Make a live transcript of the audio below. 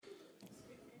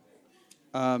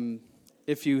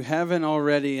If you haven't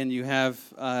already and you have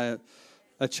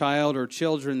a child or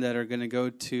children that are going to go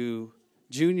to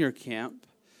junior camp,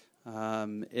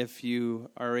 if you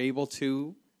are able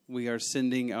to, we are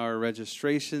sending our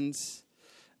registrations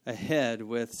ahead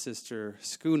with Sister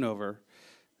Schoonover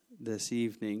this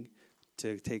evening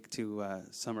to take to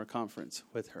summer conference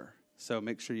with her. So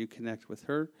make sure you connect with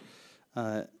her.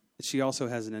 She also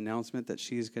has an announcement that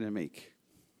she's going to make.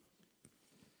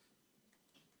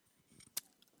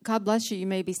 God bless you. You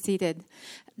may be seated.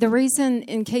 The reason,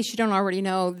 in case you don't already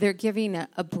know, they're giving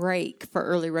a break for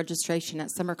early registration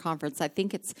at summer conference. I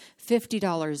think it's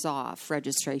 $50 off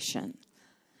registration.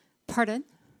 Pardon?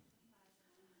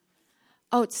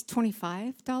 Oh, it's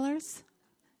 $25?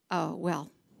 Oh,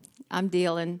 well, I'm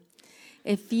dealing.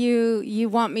 If you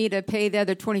want me to pay the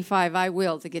other $25, I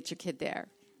will to get your kid there.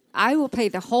 I will pay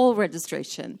the whole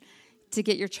registration to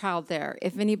get your child there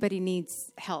if anybody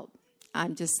needs help.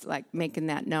 I'm just like making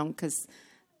that known because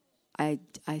I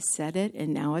said it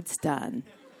and now it's done.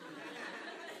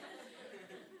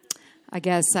 I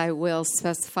guess I will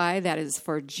specify that is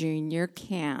for junior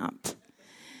camp.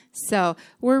 So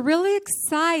we're really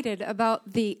excited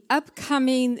about the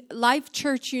upcoming Life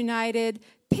Church United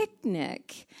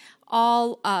picnic.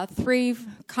 All three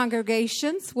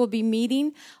congregations will be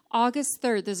meeting August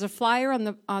 3rd. There's a flyer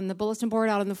on the bulletin board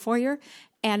out in the foyer.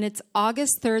 And it's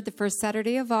August 3rd, the first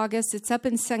Saturday of August. It's up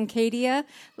in Sancadia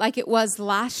like it was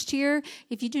last year.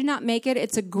 If you do not make it,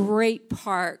 it's a great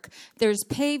park. There's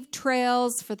paved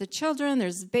trails for the children.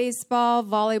 There's baseball,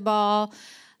 volleyball,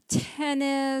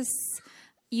 tennis,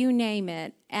 you name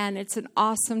it. And it's an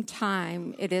awesome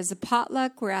time. It is a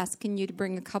potluck. We're asking you to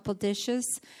bring a couple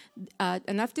dishes,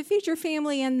 enough to feed your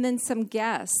family and then some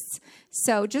guests.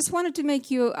 So just wanted to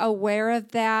make you aware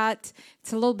of that.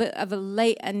 It's a little bit of a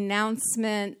late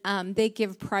announcement. They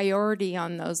give priority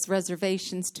on those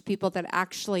reservations to people that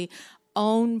actually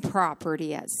own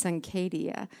property at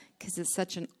Sancadia because it's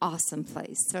such an awesome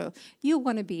place. So you'll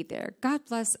want to be there. God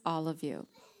bless all of you.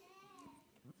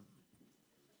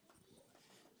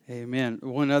 Amen.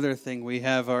 One other thing, we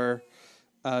have our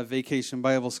Vacation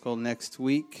Bible School next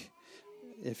week.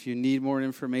 If you need more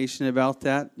information about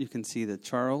that, you can see the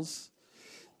Charles.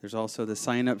 There's also the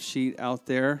sign-up sheet out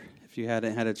there if you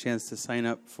hadn't had a chance to sign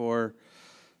up for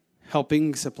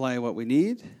helping supply what we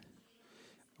need.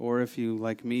 Or if you,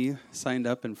 like me, signed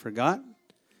up and forgot,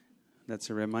 that's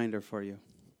a reminder for you.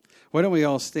 Why don't we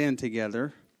all stand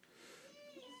together?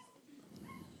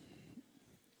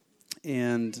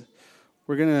 And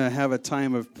we're going to have a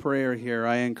time of prayer here.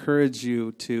 I encourage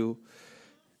you to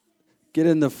get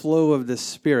in the flow of the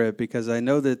Spirit because I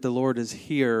know that the Lord is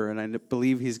here and I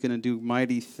believe He's going to do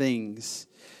mighty things.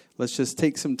 Let's just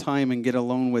take some time and get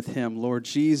alone with Him. Lord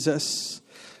Jesus,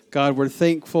 God, we're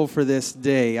thankful for this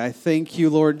day. I thank you,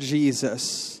 Lord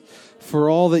Jesus, for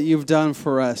all that you've done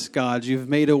for us, God. You've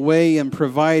made a way and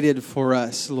provided for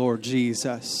us, Lord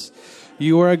Jesus.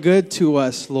 You are good to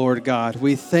us, Lord God.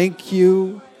 We thank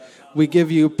you. We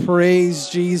give you praise,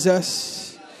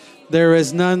 Jesus. There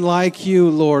is none like you,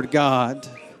 Lord God.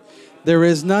 There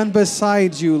is none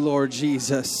besides you, Lord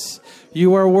Jesus.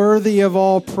 You are worthy of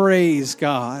all praise,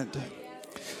 God.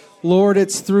 Lord,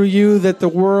 it's through you that the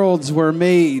worlds were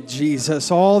made,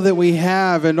 Jesus. All that we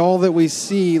have and all that we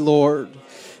see, Lord,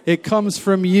 it comes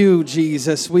from you,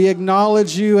 Jesus. We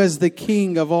acknowledge you as the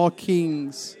King of all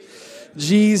kings.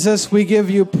 Jesus, we give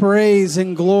you praise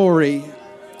and glory.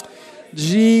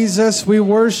 Jesus, we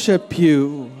worship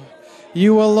you.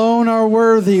 You alone are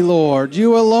worthy, Lord.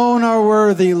 You alone are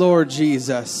worthy, Lord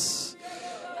Jesus.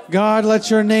 God, let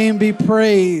your name be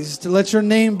praised. Let your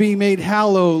name be made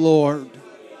hallowed, Lord.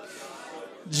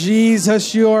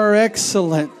 Jesus, you are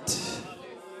excellent.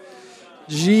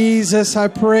 Jesus, I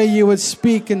pray you would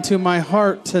speak into my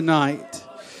heart tonight.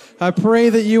 I pray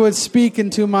that you would speak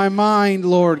into my mind,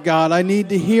 Lord God. I need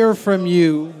to hear from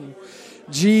you.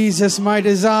 Jesus, my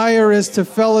desire is to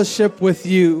fellowship with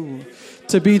you,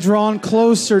 to be drawn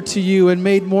closer to you and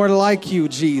made more like you,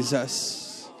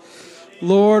 Jesus.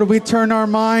 Lord, we turn our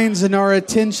minds and our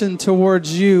attention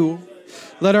towards you.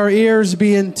 Let our ears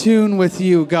be in tune with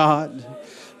you, God.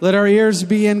 Let our ears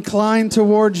be inclined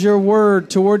towards your word,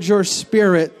 towards your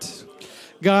spirit.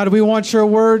 God, we want your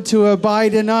word to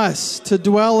abide in us, to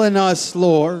dwell in us,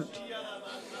 Lord.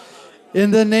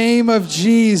 In the name of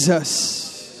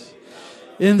Jesus.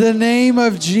 In the name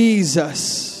of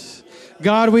Jesus.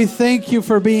 God, we thank you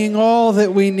for being all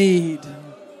that we need.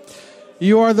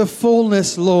 You are the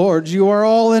fullness, Lord. You are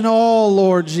all in all,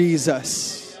 Lord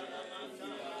Jesus.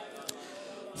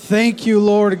 Thank you,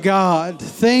 Lord God.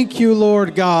 Thank you,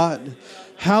 Lord God.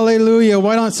 Hallelujah.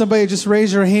 Why don't somebody just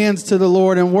raise your hands to the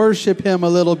Lord and worship him a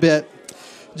little bit?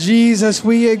 Jesus,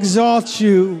 we exalt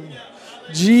you.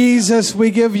 Jesus,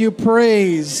 we give you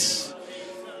praise.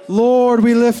 Lord,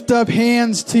 we lift up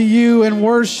hands to you in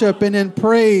worship and in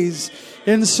praise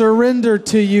and surrender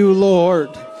to you, Lord.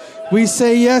 We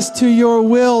say yes to your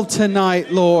will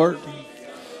tonight, Lord.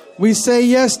 We say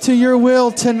yes to your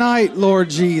will tonight, Lord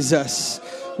Jesus.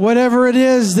 Whatever it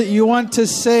is that you want to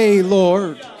say,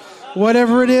 Lord.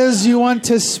 Whatever it is you want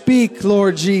to speak,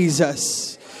 Lord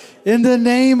Jesus. In the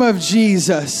name of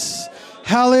Jesus.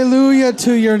 Hallelujah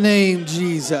to your name,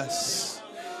 Jesus.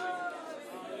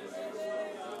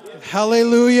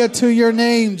 Hallelujah to your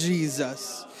name,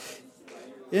 Jesus.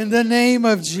 In the name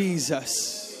of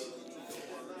Jesus.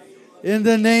 In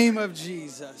the name of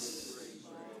Jesus.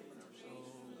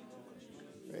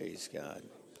 Praise God.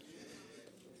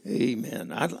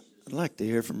 Amen. I'd like to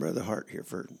hear from Brother Hart here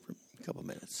for a couple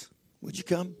minutes. Would you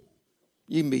come?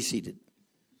 You can be seated.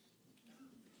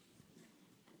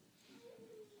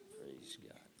 Praise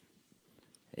God.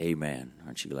 Amen.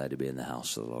 Aren't you glad to be in the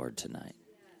house of the Lord tonight?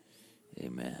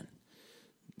 Amen.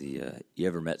 You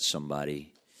ever met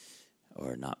somebody,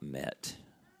 or not met,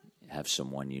 have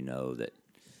someone you know that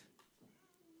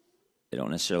they don't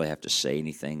necessarily have to say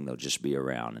anything, they'll just be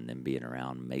around, and then being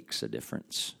around makes a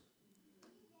difference?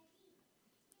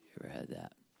 You ever had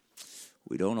that?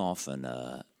 We don't often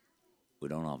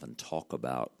talk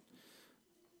about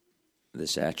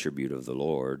this attribute of the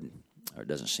Lord, or it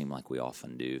doesn't seem like we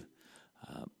often do,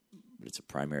 but it's a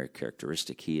primary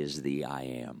characteristic. He is the I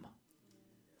am.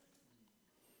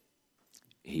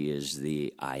 He is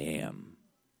the I am.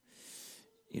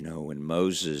 You know, when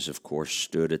Moses, of course,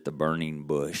 stood at the burning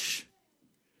bush,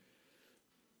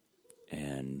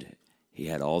 and he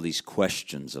had all these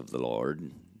questions of the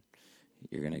Lord.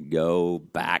 You're going to go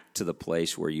back to the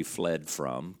place where you fled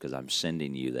from, because I'm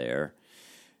sending you there.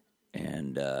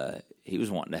 And he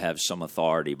was wanting to have some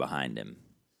authority behind him.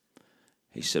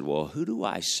 He said, well, who do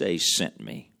I say sent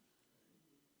me?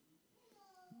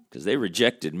 Because they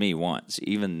rejected me once.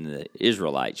 Even the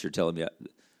Israelites are telling me,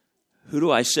 who do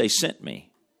I say sent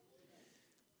me?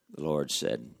 The Lord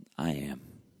said, I am.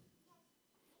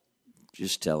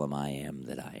 Just tell him I am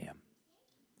that I am.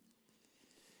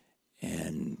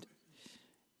 And,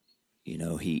 you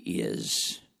know, he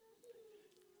is.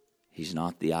 He's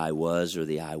not the I was or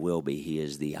the I will be. He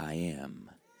is the I am.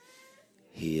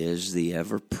 He is the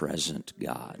ever-present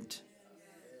God.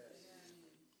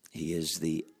 He is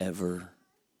the ever-present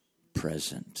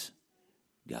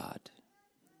God.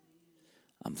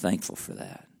 I'm thankful for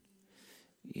that.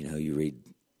 You know, you read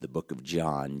the book of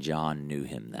John. John knew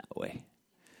him that way.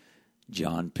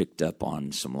 John picked up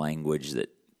on some language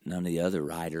that none of the other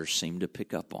writers seemed to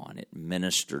pick up on. It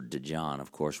ministered to John.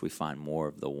 Of course, we find more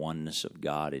of the oneness of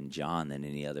God in John than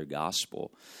any other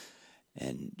gospel.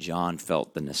 And John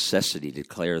felt the necessity to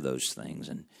declare those things.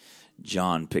 And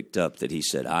John picked up that he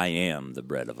said, I am the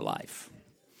bread of life.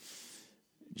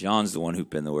 John's the one who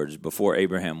penned the words. Before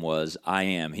Abraham was, I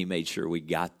am. He made sure we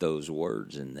got those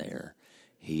words in there.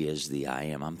 He is the I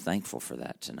am. I'm thankful for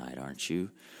that tonight, aren't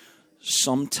you?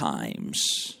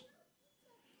 Sometimes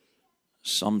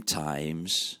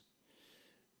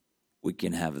we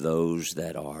can have those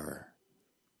that are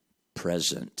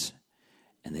present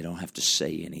and they don't have to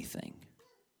say anything.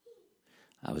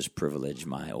 I was privileged.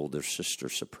 My older sister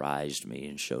surprised me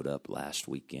and showed up last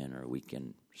weekend or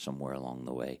weekend somewhere along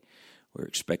the way. We were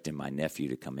expecting my nephew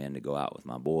to come in to go out with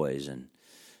my boys, and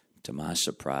to my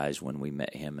surprise, when we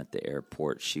met him at the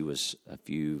airport, she was a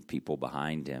few people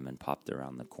behind him and popped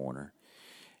around the corner.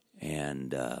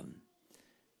 And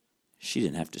she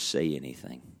didn't have to say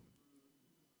anything.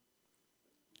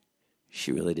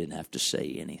 She really didn't have to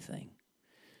say anything.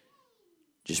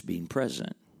 Just being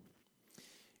present.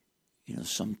 You know,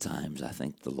 sometimes I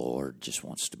think the Lord just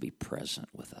wants to be present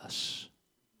with us.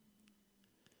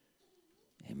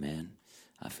 Amen.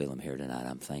 I feel him here tonight.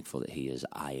 I'm thankful that he is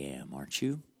I am. Aren't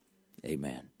you?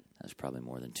 Amen. That's probably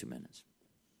more than 2 minutes.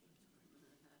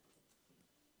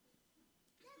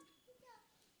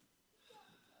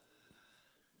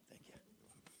 Thank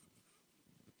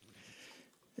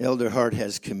you. Elder Hart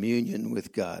has communion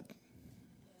with God.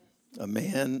 A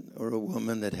man or a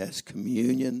woman that has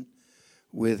communion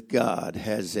with God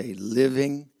has a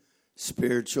living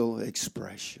spiritual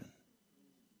expression.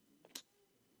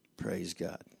 Praise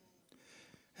God.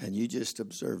 And you just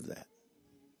observe that.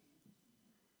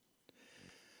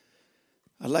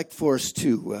 I'd like for us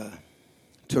to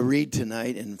read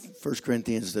tonight in 1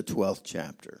 Corinthians, the 12th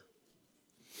chapter.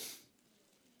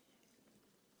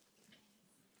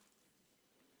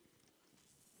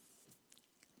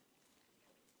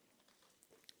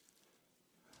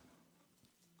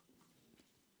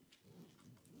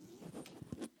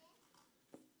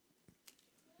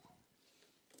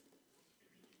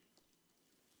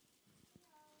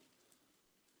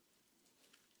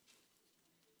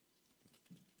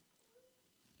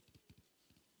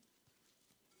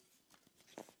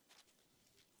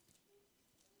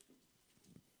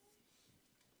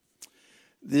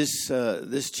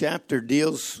 This chapter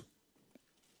deals,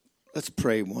 let's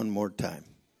pray one more time.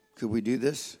 Could we do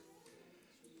this?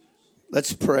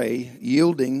 Let's pray,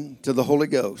 yielding to the Holy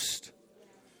Ghost.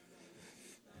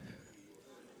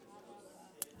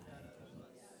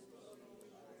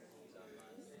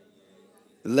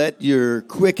 Let your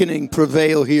quickening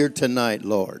prevail here tonight,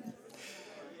 Lord.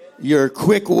 Your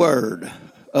quick word,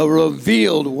 a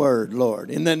revealed word,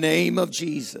 Lord, in the name of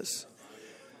Jesus.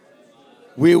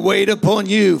 We wait upon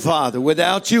you, Father.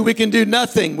 Without you, we can do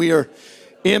nothing. We are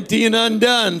empty and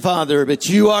undone, Father, but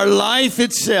you are life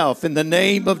itself in the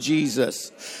name of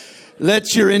Jesus.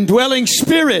 Let your indwelling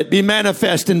spirit be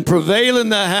manifest and prevail in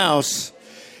the house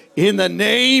in the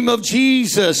name of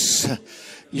Jesus.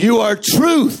 You are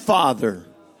truth, Father,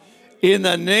 in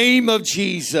the name of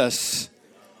Jesus.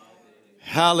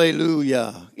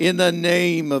 Hallelujah. In the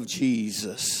name of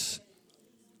Jesus.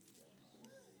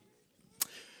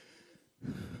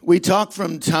 We talk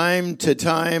from time to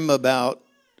time about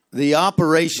the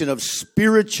operation of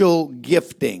spiritual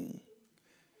gifting.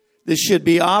 This should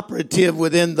be operative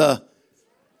within the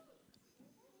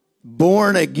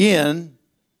born again.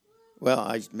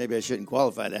 Well, maybe I shouldn't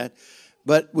qualify that.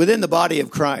 But within the body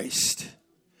of Christ,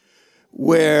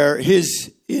 where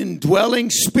his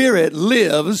indwelling spirit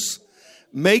lives,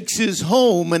 makes his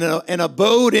home and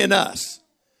abode in us.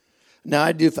 Now,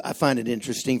 I find it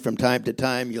interesting from time to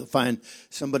time. You'll find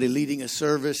somebody leading a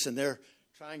service and they're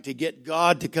trying to get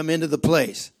God to come into the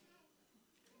place.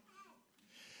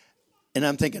 And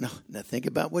I'm thinking, now think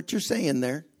about what you're saying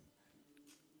there.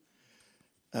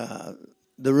 The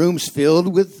room's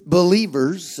filled with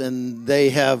believers and they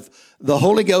have the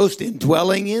Holy Ghost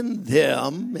indwelling in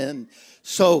them. And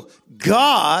so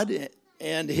God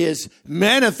and his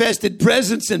manifested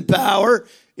presence and power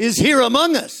is here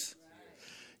among us.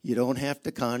 You don't have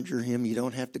to conjure him. You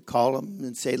don't have to call him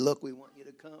and say, look, we want you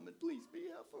to come and please be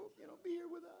helpful. Be here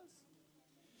with us.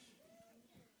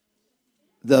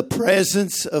 The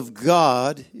presence of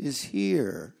God is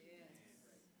here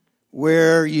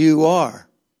where you are.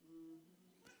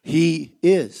 He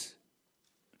is.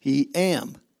 He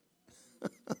am.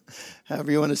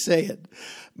 However you want to say it.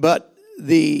 But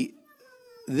the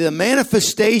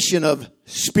manifestation of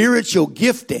spiritual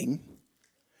gifting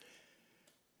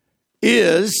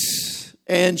is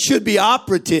and should be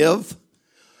operative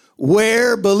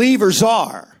where believers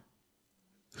are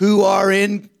who are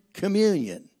in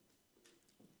communion.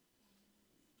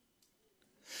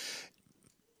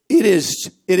 It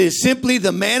is simply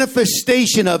the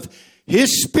manifestation of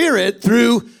his Spirit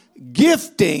through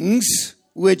giftings,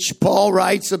 which Paul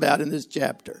writes about in this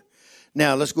chapter.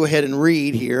 Now, let's go ahead and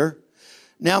read here.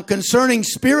 Now, concerning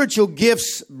spiritual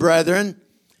gifts, brethren,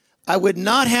 I would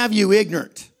not have you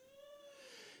ignorant.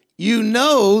 You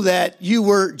know that you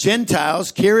were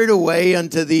Gentiles carried away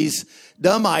unto these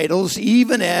dumb idols,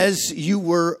 even as you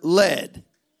were led.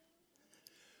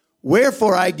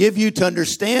 Wherefore I give you to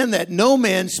understand that no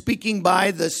man speaking by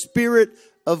the Spirit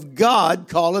of God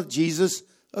calleth Jesus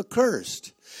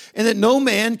accursed, and that no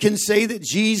man can say that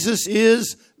Jesus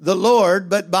is the Lord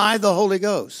but by the Holy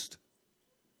Ghost.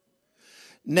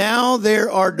 Now there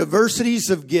are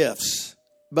diversities of gifts,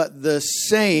 but the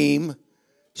same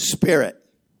Spirit.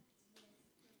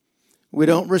 We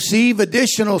don't receive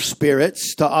additional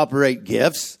spirits to operate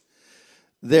gifts.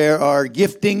 There are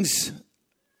giftings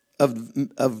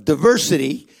of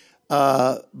diversity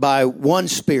by one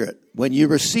Spirit. When you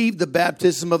receive the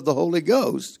baptism of the Holy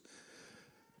Ghost,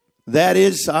 that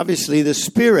is obviously the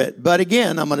Spirit. But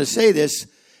again, I'm going to say this,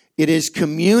 it is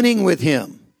communing with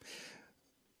him.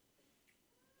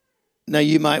 Now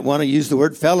you might want to use the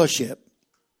word fellowship.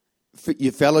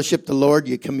 You fellowship the Lord,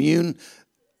 you commune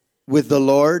with the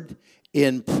Lord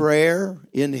in prayer,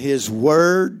 in his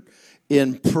word,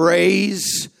 in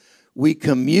praise. We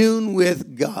commune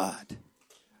with God.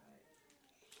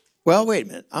 Well, wait a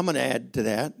minute. I'm going to add to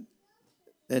that.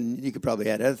 And you could probably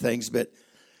add other things, but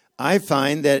I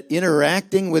find that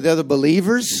interacting with other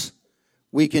believers,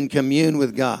 we can commune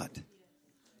with God.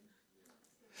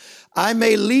 I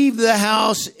may leave the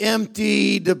house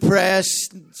empty,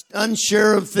 depressed,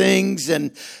 unsure of things,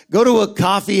 and go to a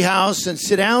coffee house and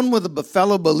sit down with a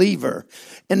fellow believer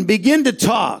and begin to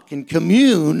talk and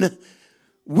commune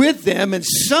with them, and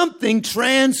something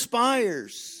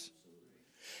transpires.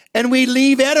 And we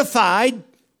leave edified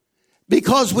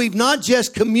because we've not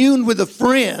just communed with a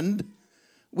friend,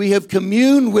 we have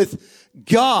communed with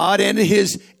God and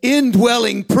his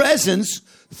indwelling presence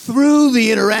through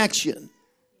the interaction.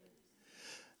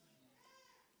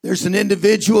 There's an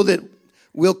individual that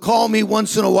will call me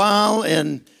once in a while,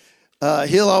 and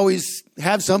he'll always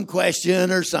have some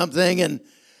question or something, and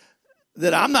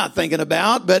that I'm not thinking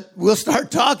about, but we'll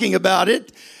start talking about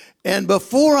it. And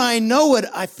before I know it,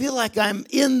 I feel like I'm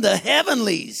in the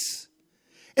heavenlies.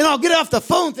 And I'll get off the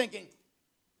phone thinking,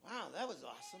 wow, that was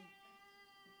awesome.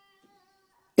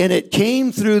 And it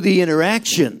came through the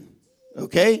interaction.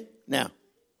 Okay? Now,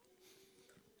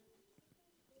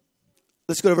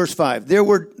 let's go to verse 5.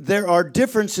 There are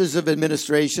differences of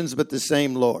administrations, but the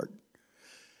same Lord.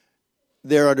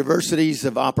 There are diversities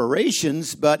of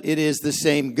operations, but it is the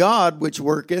same God which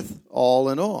worketh all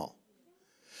in all.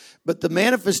 But the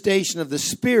manifestation of the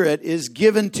Spirit is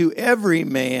given to every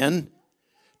man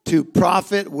to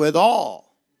profit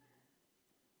withal.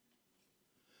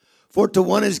 For to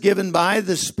one is given by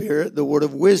the Spirit the word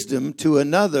of wisdom, to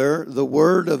another the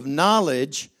word of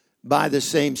knowledge by the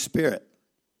same Spirit.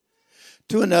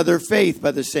 To another faith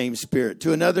by the same Spirit.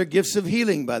 To another gifts of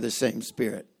healing by the same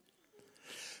Spirit.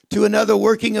 To another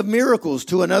working of miracles,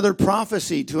 to another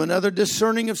prophecy, to another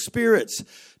discerning of spirits,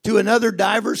 to another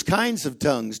divers kinds of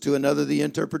tongues, to another the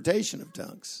interpretation of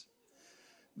tongues.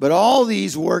 But all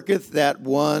these worketh that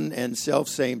one and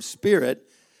selfsame Spirit,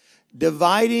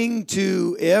 dividing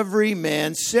to every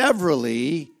man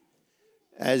severally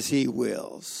as he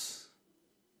wills.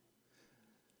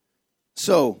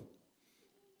 So,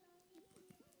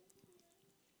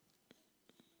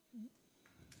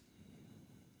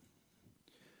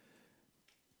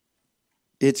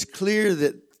 it's clear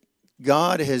that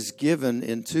God has given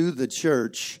into the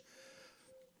church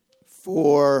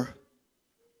for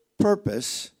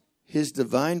purpose, his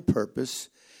divine purpose,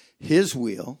 his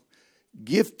will,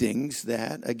 giftings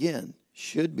that, again,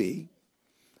 should be,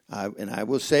 and I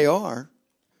will say are,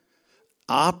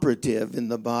 operative in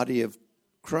the body of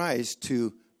Christ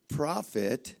to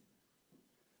profit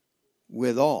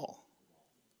withal.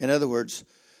 In other words,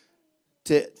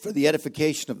 for the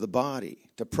edification of the body,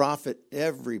 to profit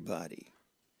everybody.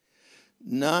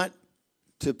 Not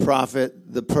to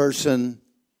profit the person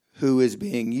who is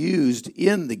being used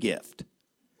in the gift.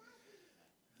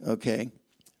 Okay?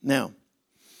 Now,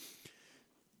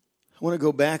 I want to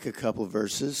go back a couple of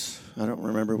verses. I don't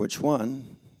remember which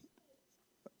one.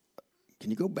 Can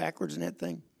you go backwards in that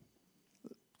thing?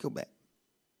 Go back.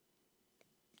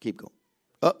 Keep going.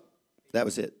 Oh, that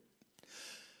was it.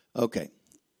 Okay.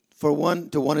 To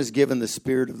one is given the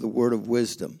spirit of the word of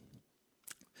wisdom.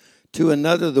 To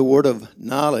another, the word of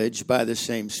knowledge by the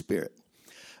same Spirit.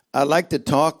 I'd like to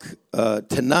talk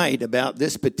tonight about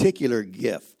this particular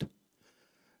gift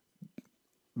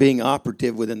being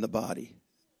operative within the body.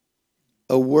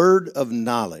 A word of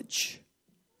knowledge.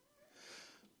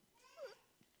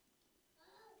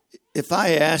 If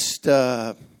I asked,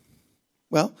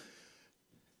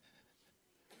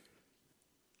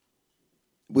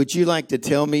 would you like to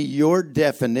tell me your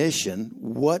definition?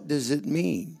 What does it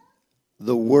mean?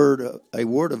 A word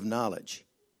of knowledge.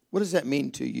 What does that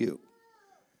mean to you?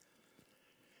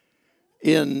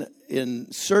 In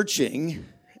searching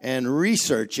and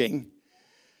researching,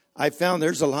 I found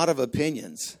there's a lot of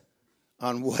opinions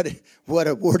on what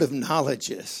a word of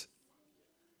knowledge is.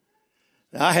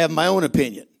 Now, I have my own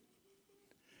opinion.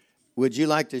 Would you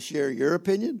like to share your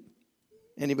opinion?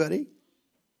 Anybody?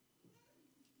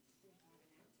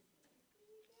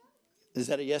 Is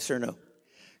that a yes or no?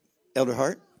 Elder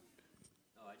Hart?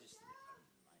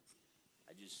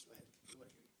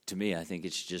 To me, I think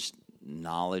it's just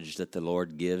knowledge that the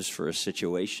Lord gives for a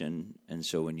situation. And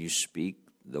so when you speak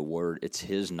the word, it's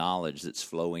his knowledge that's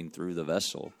flowing through the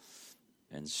vessel.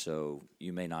 And so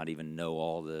you may not even know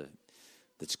all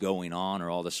that's going on or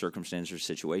all the circumstances or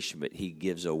situation, but he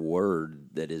gives a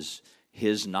word that is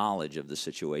his knowledge of the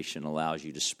situation, allows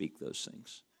you to speak those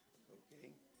things. Okay.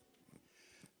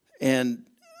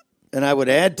 And I would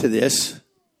add to this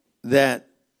that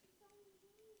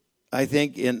I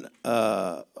think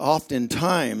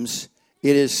oftentimes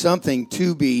it is something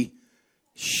to be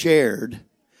shared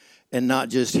and not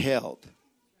just held.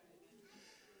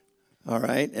 All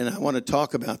right? And I want to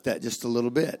talk about that just a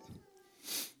little bit.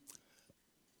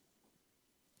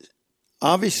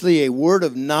 Obviously, a word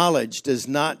of knowledge does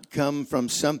not come from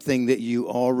something that you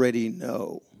already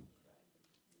know.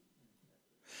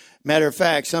 Matter of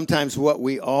fact, sometimes what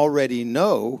we already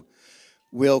know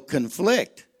will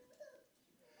conflict.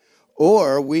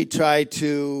 Or we try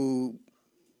to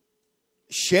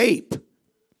shape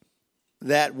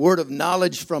that word of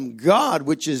knowledge from God,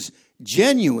 which is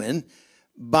genuine,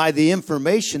 by the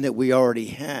information that we already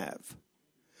have.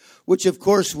 Which, of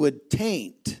course, would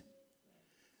taint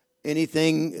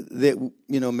anything that,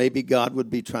 maybe God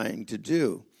would be trying to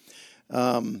do.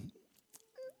 I'm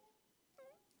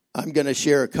going to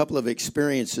share a couple of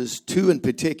experiences, two in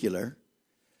particular.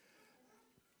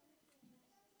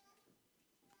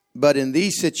 But in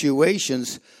these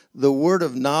situations, the word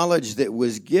of knowledge that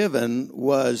was given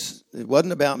it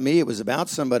wasn't about me, it was about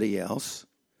somebody else.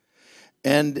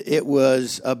 And it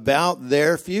was about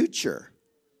their future.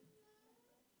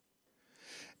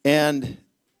 And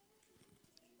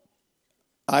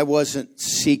I wasn't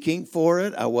seeking for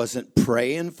it. I wasn't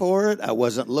praying for it. I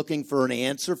wasn't looking for an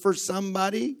answer for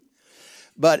somebody.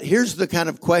 But here's the kind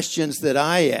of questions that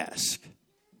I ask.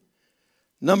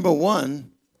 Number one,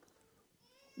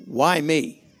 why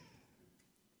me?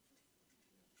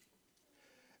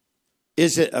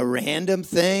 Is it a random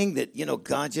thing that,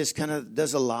 God just kind of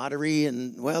does a lottery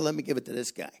and, well, let me give it to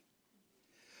this guy?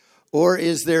 Or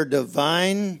is there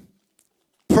divine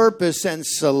purpose and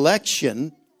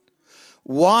selection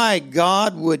why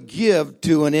God would give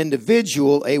to an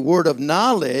individual a word of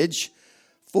knowledge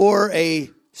for a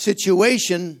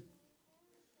situation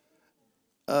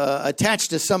attached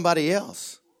to somebody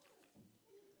else?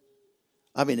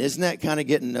 I mean, isn't that kind of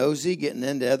getting nosy, getting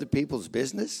into other people's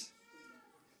business?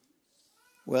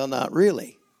 Well, not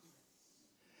really.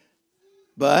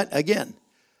 But again,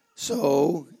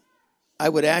 so I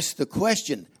would ask the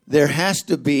question, there has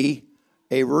to be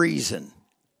a reason.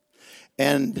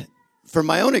 And from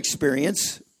my own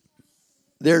experience,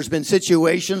 there's been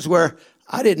situations where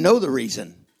I didn't know the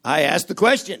reason. I asked the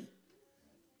question.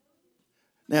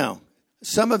 Now,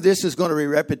 some of this is going to be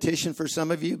repetition for some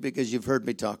of you because you've heard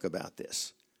me talk about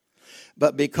this.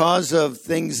 But because of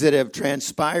things that have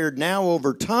transpired now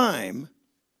over time,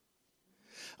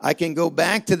 I can go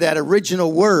back to that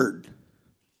original word.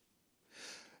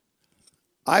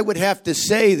 I would have to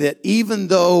say that even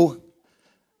though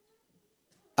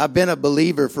I've been a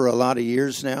believer for a lot of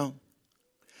years now,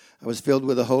 I was filled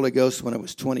with the Holy Ghost when I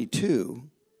was 22.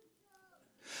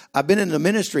 I've been in the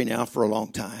ministry now for a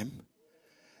long time.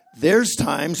 There's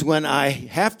times when I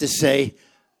have to say,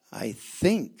 I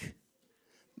think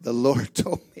the Lord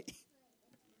told me.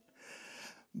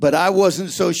 But I wasn't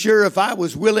so sure if I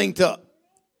was willing to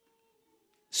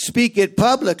speak it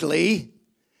publicly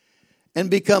and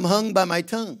become hung by my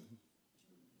tongue.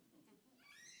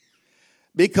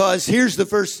 Because here's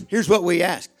what we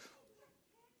ask.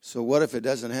 So what if it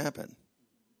doesn't happen?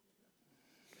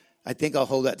 I think I'll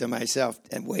hold that to myself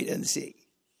and wait and see.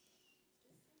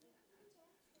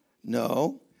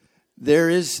 No, there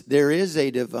is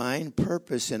a divine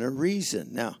purpose and a reason.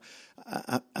 Now,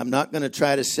 I'm not going to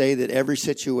try to say that every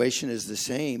situation is the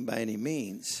same by any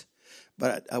means.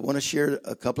 But I want to share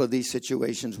a couple of these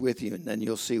situations with you, and then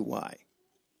you'll see why.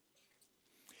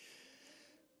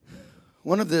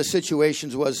 One of the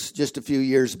situations was just a few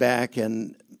years back,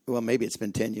 and, well, maybe it's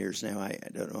been 10 years now. I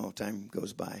don't know. Time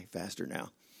goes by faster now.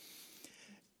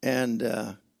 And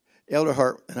Elder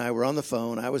Hart and I were on the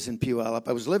phone. I was in Puyallup.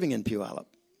 I was living in Puyallup.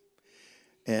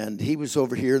 And he was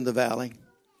over here in the valley.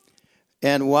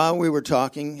 And while we were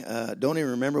talking, don't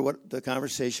even remember what the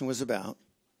conversation was about,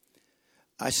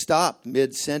 I stopped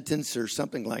mid-sentence or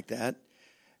something like that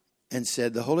and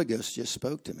said, the Holy Ghost just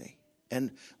spoke to me.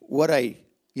 And what I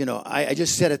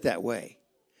just said it that way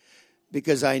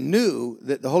because I knew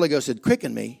that the Holy Ghost had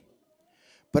quickened me,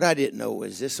 but I didn't know,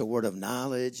 is this a word of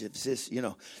knowledge? Is this,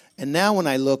 And now when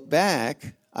I look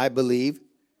back, I believe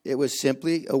it was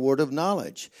simply a word of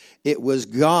knowledge. It was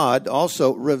God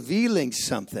also revealing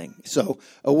something. So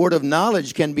a word of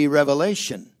knowledge can be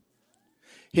revelation.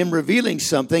 Him revealing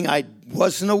something I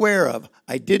wasn't aware of,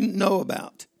 I didn't know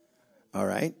about. All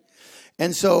right?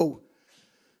 And so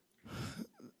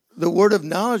the word of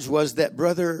knowledge was that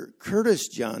Brother Curtis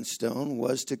Johnstone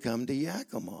was to come to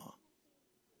Yakima.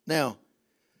 Now,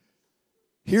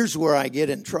 here's where I get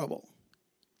in trouble.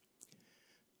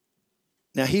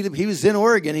 Now, he was in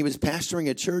Oregon. He was pastoring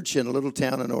a church in a little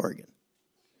town in Oregon.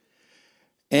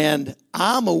 And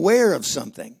I'm aware of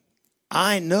something.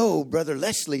 I know Brother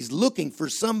Leslie's looking for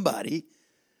somebody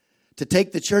to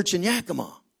take the church in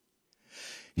Yakima.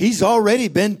 He's already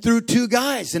been through 2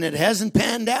 guys, and it hasn't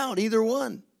panned out, either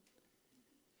one.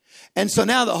 And so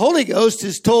now the Holy Ghost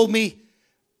has told me,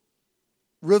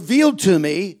 revealed to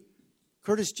me,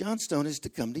 Curtis Johnstone is to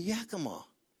come to Yakima.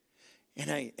 And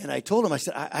I told him, I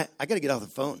said, I got to get off the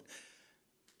phone.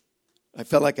 I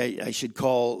felt like I should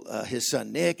call his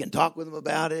son Nick and talk with him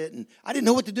about it. And I didn't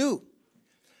know what to do.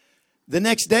 The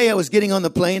next day, I was getting on the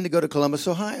plane to go to Columbus,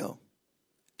 Ohio,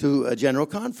 to a general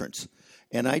conference.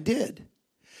 And I did.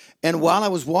 And while I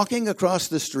was walking across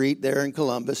the street there in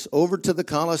Columbus, over to the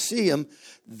Coliseum,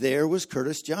 there was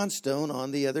Curtis Johnstone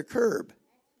on the other curb,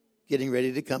 getting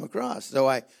ready to come across. So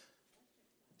I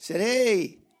said,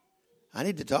 hey, I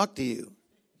need to talk to you.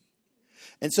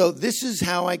 And so this is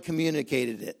how I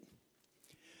communicated it.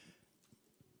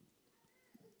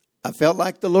 I felt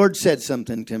like the Lord said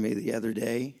something to me the other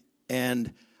day,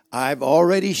 And I've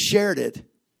already shared it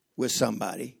with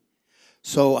somebody.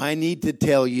 So I need to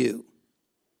tell you.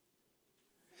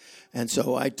 And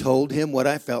so I told him what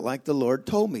I felt like the Lord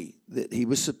told me, that he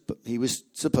was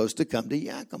supposed to come to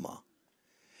Yakima.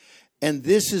 And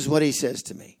this is what he says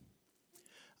to me.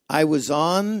 I was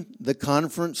on the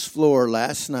conference floor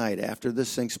last night after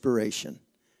this inspiration.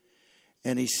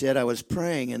 And he said, I was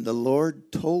praying and the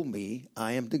Lord told me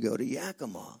I am to go to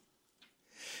Yakima.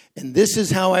 And this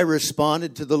is how I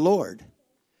responded to the Lord.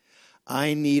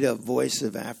 I need a voice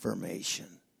of affirmation.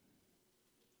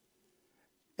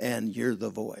 And you're the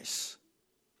voice.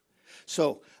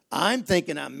 So I'm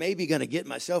thinking I'm maybe going to get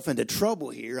myself into trouble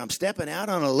here. I'm stepping out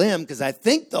on a limb because I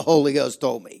think the Holy Ghost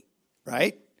told me,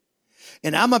 right?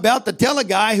 And I'm about to tell a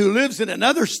guy who lives in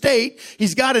another state,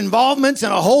 he's got involvements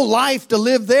and a whole life to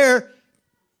live there.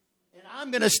 And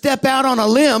I'm going to step out on a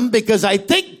limb because I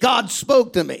think God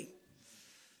spoke to me.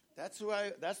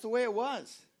 That's the way it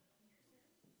was.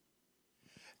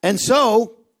 And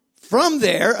so from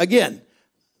there, again,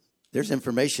 there's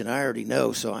information I already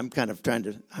know, so I'm kind of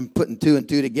I'm putting two and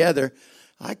two together.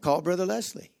 I called Brother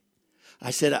Leslie.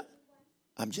 I said,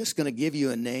 I'm just going to give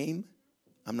you a name.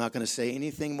 I'm not going to say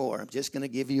anything more. I'm just going to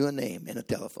give you a name and a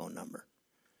telephone number.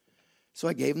 So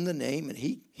I gave him the name, and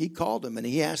he called him, and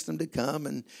he asked him to come,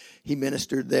 and he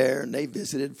ministered there, and they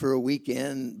visited for a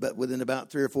weekend. But within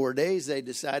about 3 or 4 days, they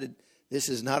decided this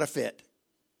is not a fit.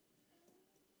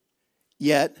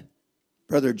 Yet,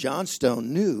 Brother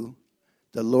Johnstone knew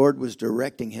the Lord was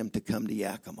directing him to come to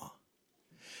Yakima.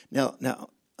 Now,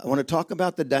 I want to talk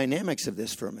about the dynamics of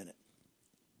this for a minute.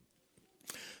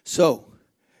 So,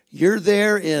 you're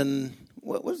there in,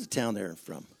 what was the town they're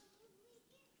from?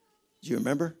 Do you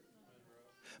remember?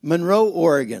 Monroe,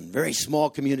 Oregon. Very small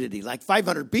community, like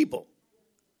 500 people.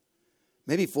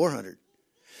 Maybe 400.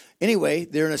 Anyway,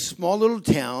 they're in a small little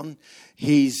town.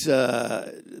 He's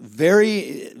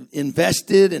very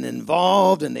invested and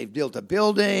involved, and they've built a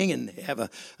building, and they have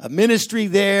a ministry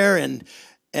there.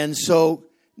 And so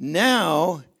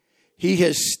now he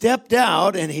has stepped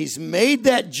out, and he's made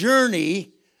that journey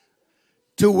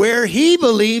to where he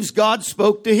believes God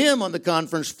spoke to him on the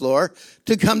conference floor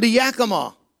to come to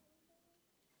Yakima.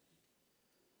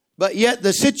 But yet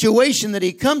the situation that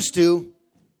he comes to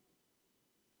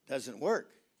doesn't work.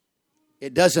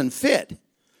 It doesn't fit.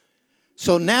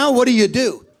 So now what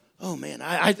do? Oh man,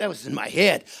 that was in my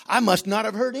head. I must not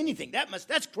have heard anything.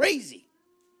 That's crazy.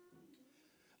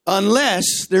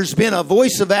 Unless there's been a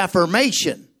voice of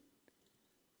affirmation.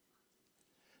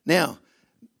 Now,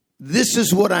 this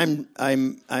is what I'm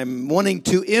wanting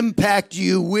to impact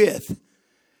you with.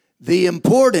 The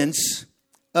importance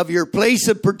of your place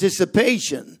of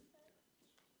participation.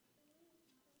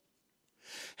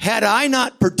 Had I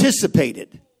not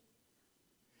participated,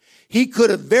 he could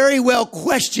have very well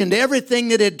questioned everything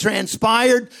that had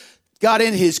transpired, got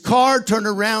in his car, turned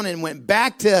around, and went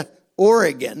back to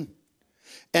Oregon,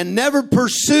 and never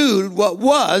pursued what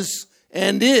was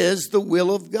and is the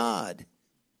will of God.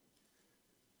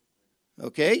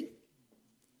 Okay?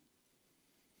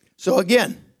 So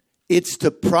again, it's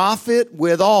to profit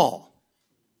with all.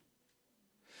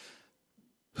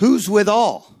 Who's with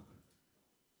all?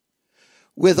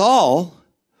 With all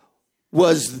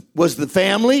was the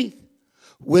family.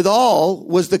 With all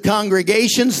was the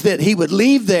congregations that he would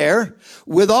leave there.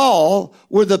 With all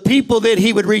were the people that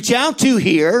he would reach out to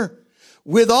here.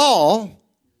 With all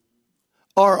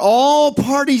are all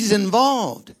parties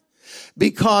involved.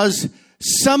 Because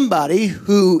somebody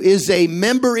who is a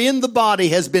member in the body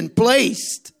has been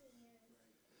placed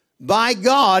by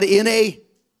God in a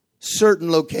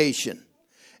certain location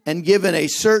and given a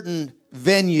certain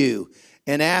venue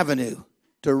and avenue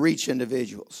to reach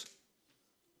individuals.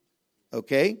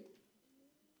 Okay?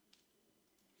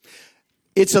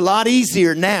 It's a lot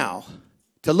easier now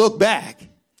to look back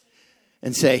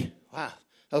and say, wow,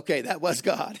 okay, that was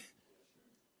God.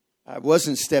 I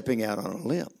wasn't stepping out on a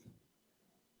limb.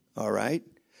 All right?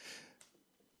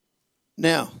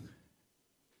 Now,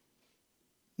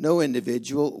 no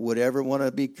individual would ever want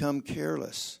to become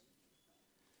careless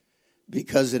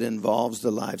because it involves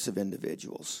the lives of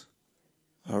individuals.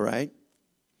 All right?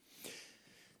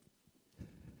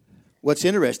 What's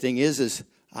interesting is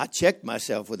I checked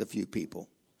myself with a few people.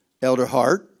 Elder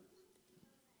Hart,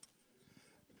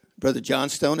 Brother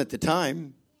Johnstone at the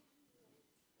time,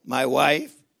 my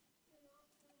wife.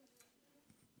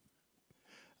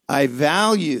 I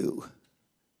value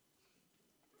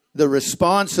the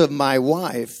response of my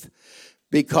wife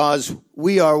because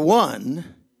we are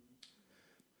one,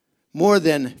 more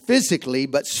than physically,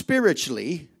 but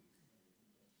spiritually,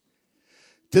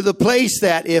 to the place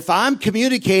that if I'm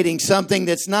communicating something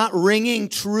that's not ringing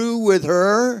true with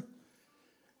her,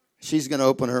 she's going to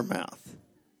open her mouth.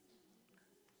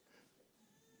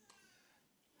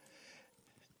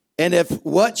 And if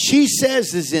what she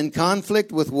says is in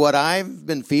conflict with what I've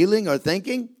been feeling or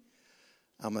thinking,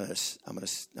 I'm going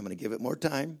to give it more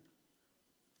time.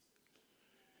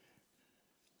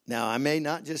 Now, I may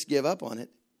not just give up on it,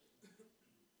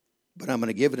 but I'm going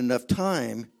to give it enough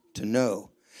time to know.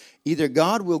 Either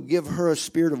God will give her a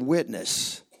spirit of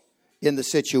witness in the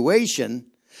situation,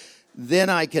 then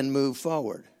I can move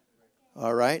forward.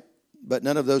 All right? But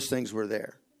none of those things were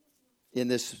there in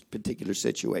this particular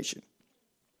situation.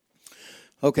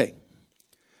 Okay.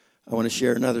 I want to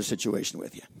share another situation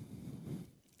with you.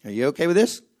 Are you okay with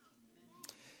this?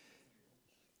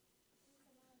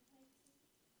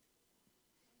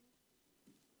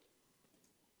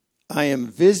 I am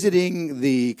visiting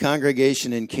the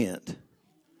congregation in Kent.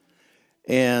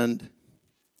 And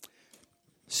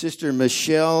Sister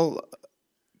Michelle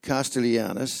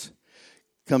Castellanos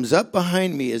comes up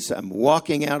behind me as I'm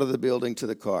walking out of the building to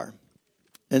the car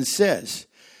and says,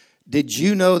 "Did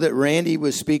you know that Randy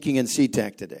was speaking in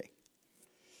SeaTac today?"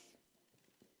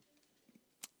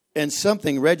 And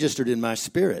something registered in my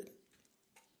spirit.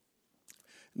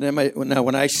 Now,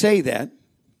 when I say that,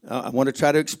 I want to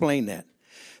try to explain that.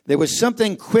 There was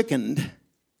something quickened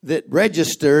that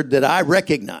registered that I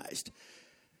recognized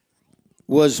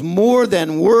was more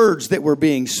than words that were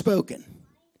being spoken.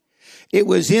 It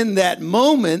was in that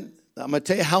moment, I'm going to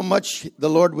tell you how much the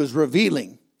Lord was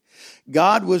revealing.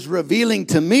 God was revealing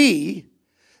to me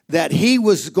that he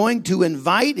was going to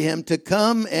invite him to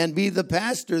come and be the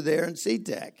pastor there in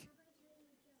SeaTac.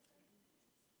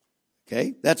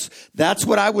 Okay? That's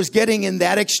what I was getting in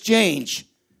that exchange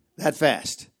that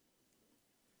fast.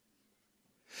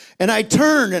 And I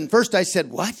turned, and first I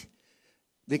said, "What?"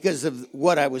 Because of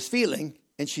what I was feeling.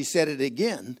 And she said it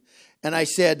again. And I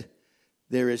said,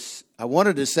 I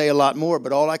wanted to say a lot more,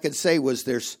 but all I could say was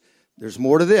there's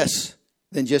more to this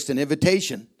than just an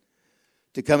invitation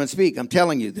to come and speak. I'm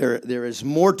telling you, there is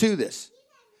more to this.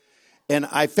 And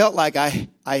I felt like I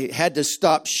had to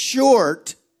stop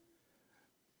short.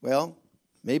 Well,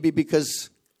 maybe because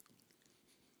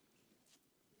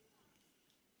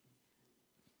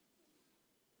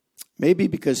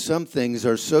some things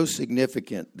are so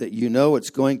significant that you know it's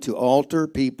going to alter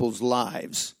people's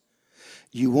lives.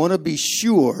 You want to be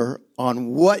sure on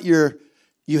what you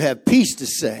have peace to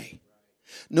say,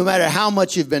 no matter how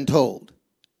much you've been told.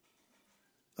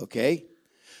 Okay?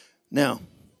 Now,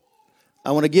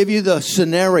 I want to give you the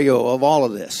scenario of all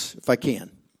of this, if I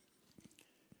can.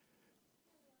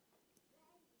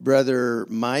 Brother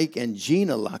Mike and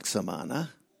Gina Laksamana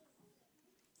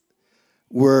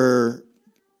were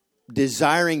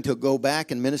desiring to go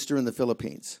back and minister in the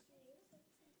Philippines.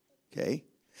 Okay?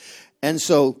 And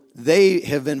so they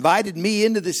have invited me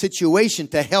into the situation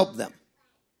to help them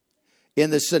in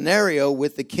the scenario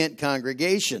with the Kent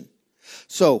congregation.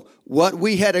 So what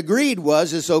we had agreed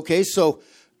is okay, so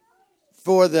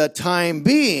for the time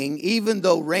being, even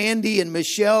though Randy and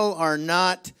Michelle are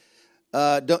not,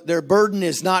 their burden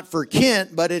is not for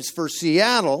Kent, but it's for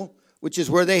Seattle, which is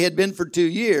where they had been for 2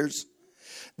 years,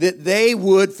 that they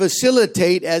would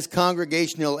facilitate as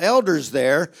congregational elders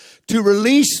there to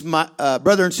release my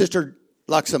brother and sister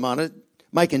Laksamana,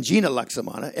 Mike and Gina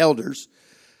Laksamana, elders,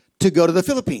 to go to the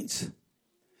Philippines.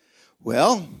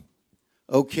 Well,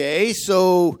 okay,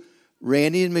 so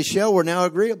Randy and Michelle were now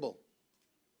agreeable.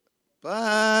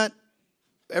 But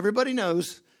everybody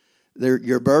knows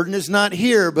your burden is not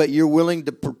here, but you're willing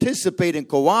to participate and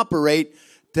cooperate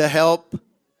to help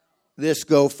this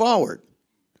go forward.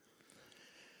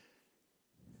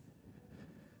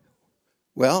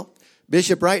 Well,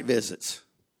 Bishop Wright visits.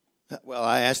 Well,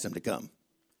 I asked him to come.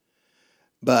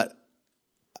 But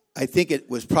I think it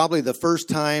was probably the first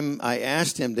time I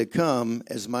asked him to come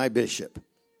as my bishop.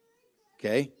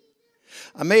 Okay?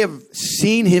 I may have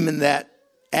seen him in that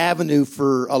avenue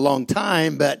for a long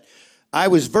time, but I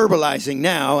was verbalizing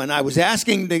now, and I was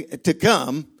asking to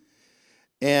come,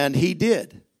 and he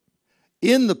did.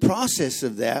 In the process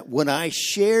of that, when I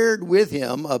shared with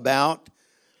him about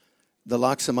the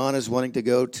Laksamanas wanting to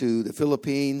go to the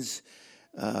Philippines,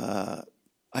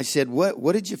 I said,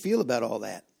 what did you feel about all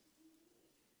that?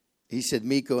 He said,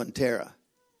 Miko and Tara.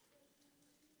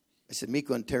 I said,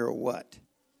 Miko and Tara what?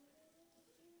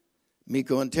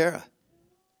 Miko and Tara.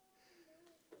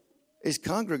 Is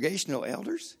congregational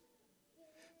elders?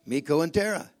 Miko and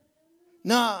Tara.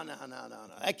 No.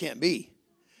 That can't be.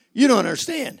 You don't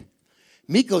understand.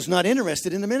 Miko's not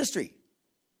interested in the ministry.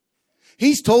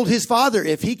 He's told his father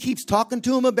if he keeps talking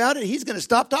to him about it, he's going to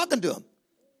stop talking to him.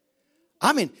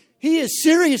 I mean, he is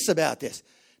serious about this.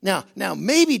 Now,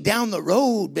 maybe down the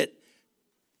road, but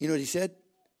you know what he said?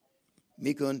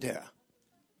 Miko and Tara.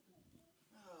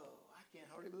 Oh, I can't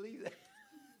hardly believe that.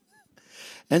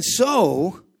 And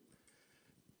so,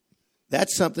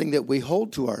 that's something that we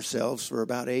hold to ourselves for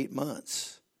about 8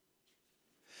 months.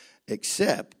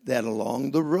 Except that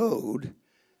along the road,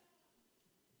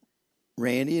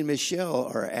 Randy and Michelle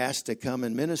are asked to come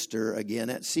and minister again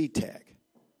at SeaTac.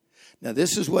 Now,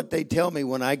 this is what they tell me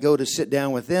when I go to sit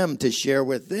down with them to share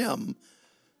with them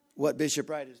what Bishop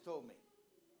Wright has told me.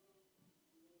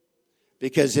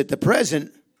 Because at the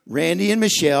present, Randy and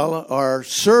Michelle are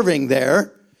serving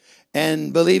there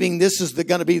and believing this is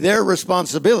going to be their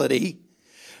responsibility.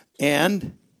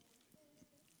 And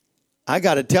I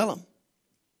got to tell them.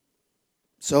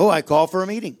 So I call for a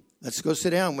meeting. Let's go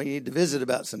sit down. We need to visit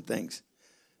about some things,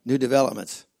 new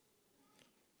developments.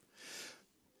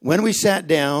 When we sat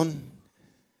down,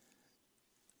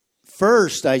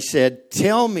 first I said,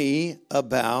 tell me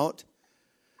about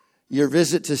your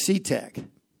visit to SeaTac.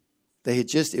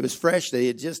 It was fresh. They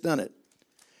had just done it.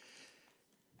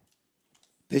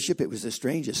 Bishop, it was the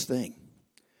strangest thing.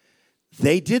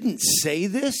 They didn't say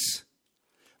this,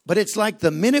 but it's like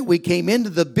the minute we came into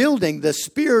the building, the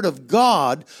Spirit of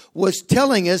God was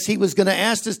telling us he was going to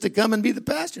ask us to come and be the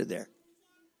pastor there.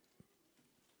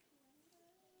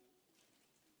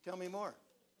 Tell me more.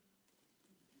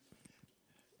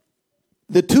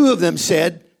 The two of them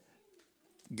said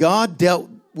God dealt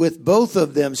with both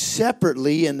of them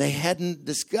separately and they hadn't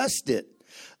discussed it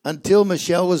until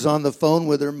Michelle was on the phone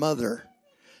with her mother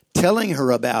telling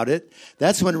her about it.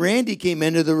 That's when Randy came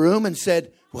into the room and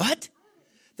said, what?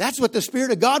 That's what the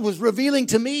Spirit of God was revealing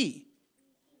to me.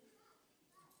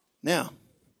 Now,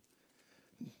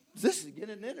 this is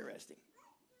getting interesting.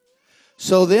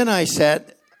 So then I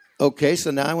said, okay,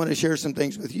 so now I want to share some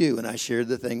things with you. And I shared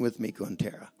the thing with Miko and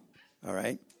Tara. All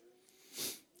right?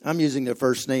 I'm using their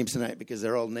first names tonight because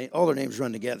they're all their names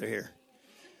run together here.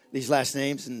 These last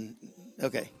names and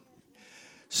okay.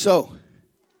 So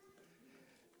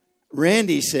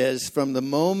Randy says, from the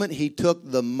moment he took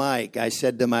the mic, I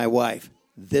said to my wife,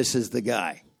 this is the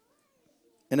guy.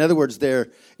 In other words,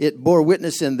 it bore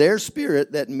witness in their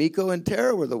spirit that Miko and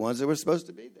Tara were the ones that were supposed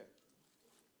to be there.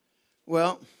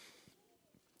 Well,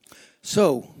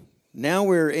 so now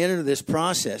we're into this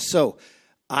process. So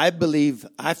I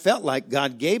felt like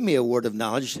God gave me a word of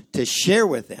knowledge to share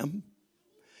with them.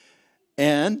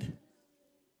 And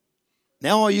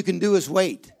now all you can do is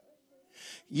wait.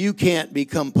 You can't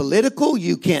become political.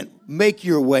 You can't make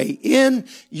your way in.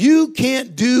 You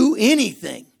can't do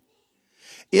anything.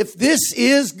 If this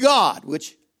is God,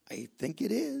 which I think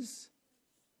it is,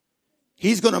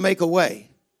 he's going to make a way.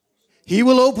 He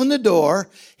will open the door.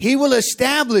 He will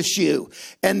establish you.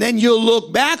 And then you'll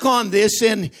look back on this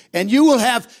and you will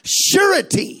have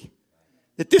surety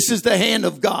that this is the hand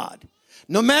of God.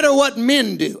 No matter what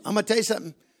men do. I'm going to tell you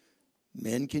something.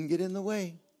 Men can get in the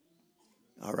way.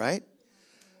 All right?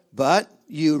 But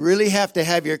you really have to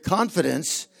have your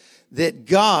confidence that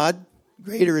God,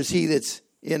 greater is he that's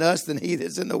in us than he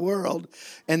that's in the world,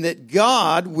 and that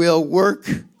God will work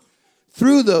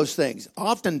through those things.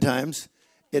 Oftentimes,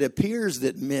 it appears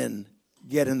that men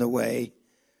get in the way,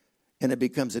 and it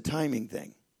becomes a timing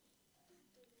thing.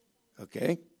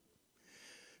 Okay?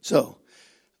 So,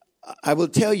 I will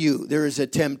tell you, there is a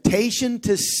temptation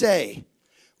to say,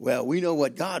 well, we know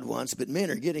what God wants, but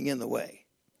men are getting in the way.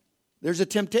 There's a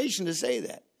temptation to say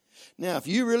that. Now, if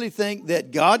you really think that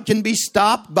God can be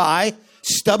stopped by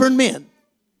stubborn men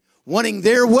wanting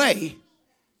their way,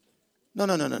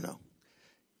 no.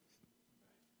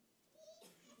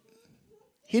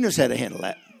 He knows how to handle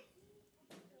that.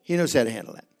 He knows how to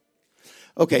handle that.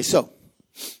 Okay, so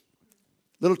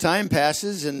little time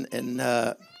passes,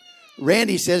 and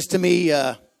Randy says to me,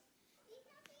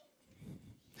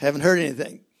 haven't heard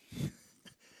anything.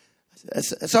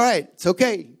 That's all right. It's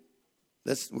okay.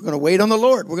 We're going to wait on the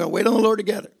Lord. We're going to wait on the Lord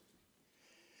together.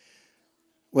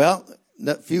 Well,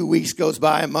 a few weeks goes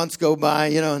by, months go by,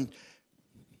 and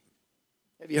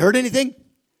have you heard anything?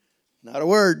 Not a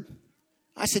word.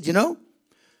 I said,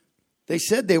 they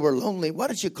said they were lonely. Why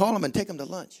don't you call them and take them to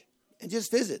lunch and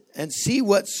just visit and see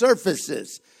what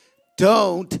surfaces?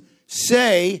 Don't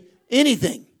say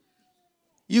anything.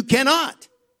 You cannot.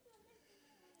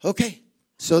 Okay,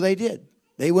 so they did.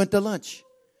 They went to lunch.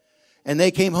 And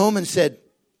they came home and said,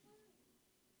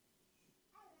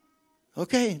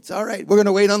 okay, it's all right. We're going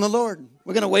to wait on the Lord.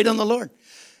 We're going to wait on the Lord.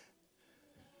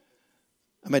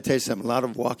 I'm going to tell you something. A lot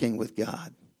of walking with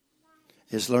God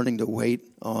is learning to wait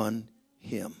on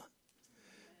him.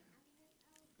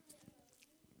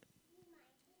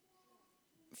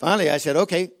 Finally, I said,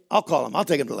 okay, I'll call him. I'll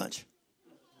take him to lunch.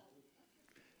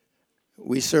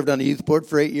 We served on the youth board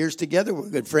for 8 years together.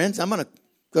 We're good friends. I'm going to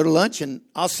go to lunch, and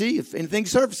I'll see if anything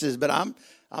surfaces, but I'm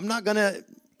not going to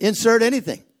insert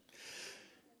anything.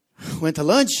 Went to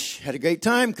lunch, had a great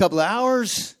time, couple of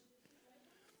hours,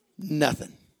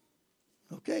 nothing.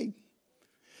 Okay.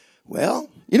 Well,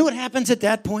 you know what happens at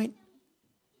that point?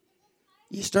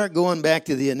 You start going back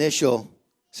to the initial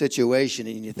situation,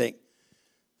 and you think,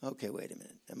 okay, wait a minute.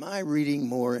 Am I reading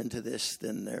more into this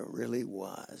than there really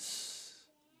was?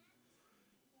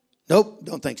 Nope,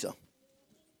 don't think so.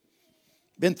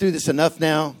 Been through this enough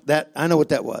now that I know what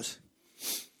that was.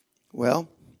 Well,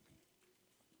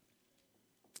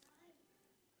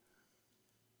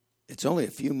 it's only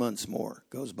a few months more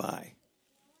goes by.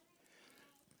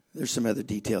 There's some other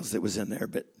details that was in there,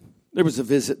 but there was a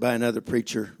visit by another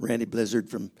preacher, Randy Blizzard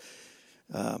from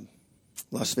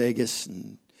Las Vegas,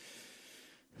 and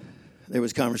there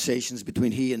was conversations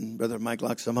between he and Brother Mike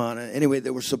Laksamana. Anyway, they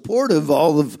were supportive of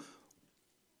all of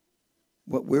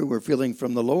what we were feeling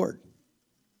from the Lord.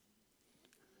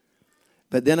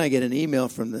 But then I get an email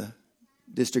from the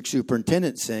district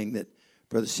superintendent saying that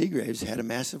Brother Seagraves had a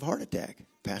massive heart attack,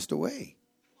 passed away.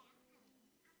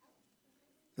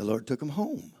 The Lord took him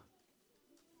home.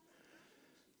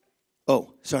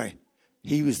 Oh, sorry.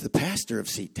 He was the pastor of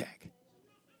SeaTac.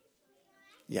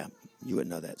 Yeah, you wouldn't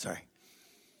know that. Sorry.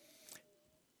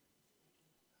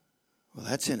 Well,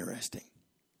 that's interesting.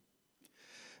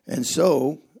 And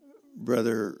so,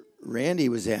 Brother Randy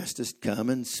was asked to come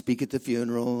and speak at the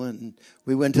funeral, and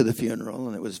we went to the funeral,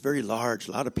 and it was very large,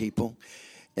 a lot of people.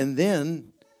 And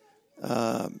then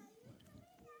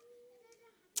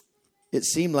it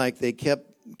seemed like they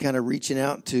kept kind of reaching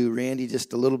out to Randy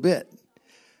just a little bit.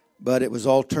 But it was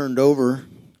all turned over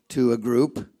to a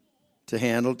group to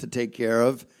handle, to take care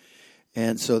of.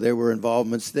 And so there were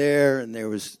involvements there, and they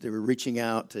were reaching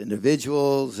out to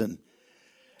individuals.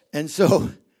 And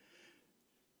so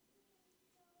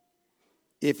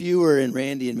if you were in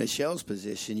Randy and Michelle's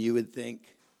position, you would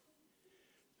think,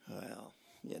 well,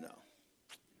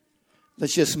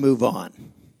 let's just move on.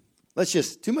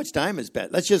 Too much time has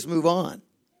passed. Let's just move on.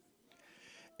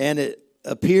 And it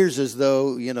appears as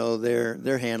though,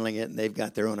 they're handling it and they've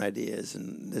got their own ideas,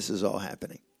 and this is all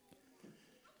happening.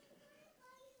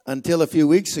 Until a few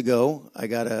weeks ago, I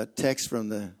got a text from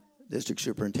the district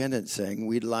superintendent saying,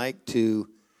 we'd like to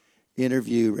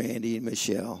interview Randy and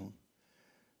Michelle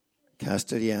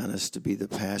Castellanos to be the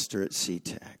pastor at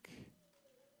SeaTac.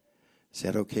 Is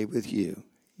that okay with you?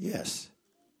 Yes.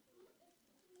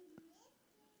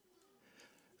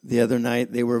 The other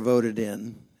night, they were voted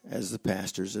in as the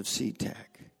pastors of SeaTac.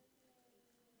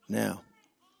 Now,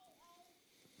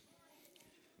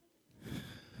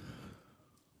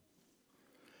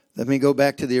 let me go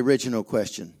back to the original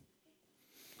question.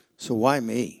 So why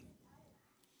me?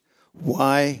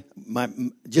 Why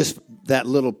just that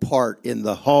little part in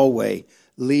the hallway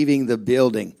leaving the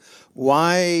building?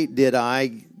 Why did I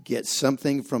get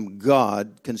something from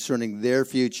God concerning their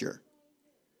future?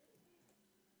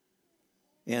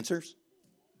 Answers?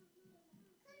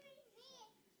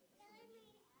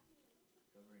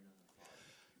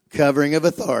 Covering of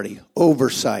authority,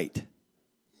 oversight.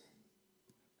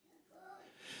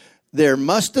 There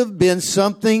must have been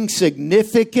something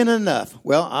significant enough.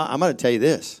 Well, I'm going to tell you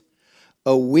this.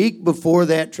 A week before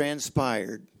that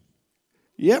transpired,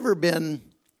 you ever been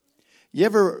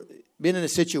in a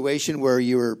situation where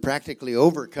you were practically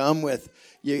overcome with,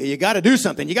 you got to do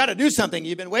something,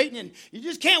 You've been waiting, and you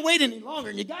just can't wait any longer,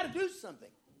 and you got to do something.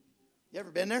 You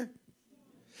ever been there?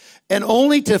 And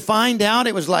only to find out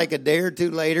it was like a day or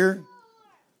two later,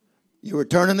 you were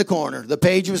turning the corner. The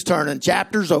page was turning.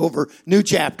 Chapter's over. New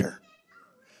chapter.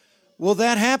 Well,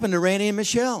 that happened to Randy and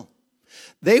Michelle.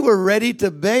 They were ready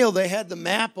to bail. They had the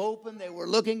map open. They were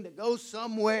looking to go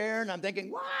somewhere. And I'm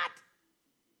thinking, what?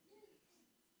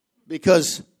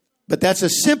 But that's a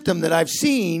symptom that I've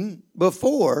seen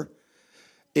before.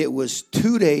 It was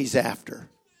 2 days after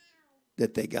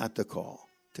that they got the call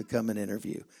to come and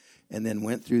interview, and then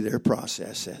went through their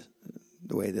process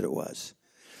the way that it was.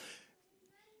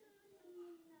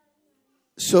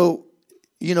 So,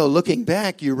 looking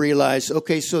back, you realize,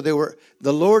 okay, so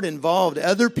the Lord involved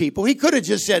other people. He could have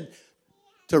just said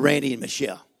to Randy and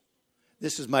Michelle,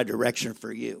 this is my direction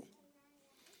for you.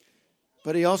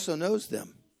 But he also knows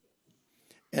them.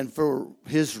 And for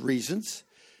his reasons,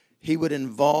 he would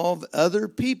involve other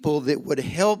people that would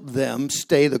help them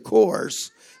stay the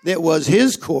course that was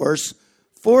his course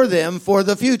for them for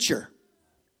the future.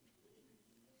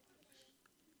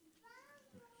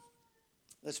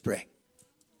 Let's pray.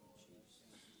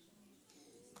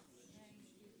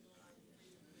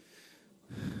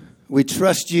 We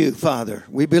trust you, Father.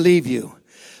 We believe you.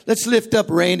 Let's lift up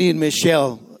Randy and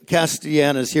Michelle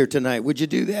Castellanos here tonight. Would you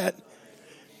do that?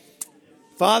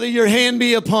 Father, your hand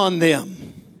be upon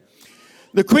them.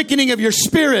 The quickening of your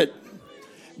Spirit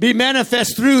be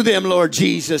manifest through them, Lord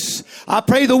Jesus. I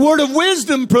pray the word of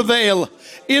wisdom prevail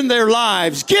in their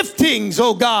lives. Giftings,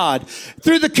 oh God,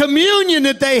 through the communion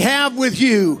that they have with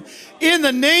you. In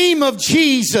the name of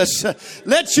Jesus,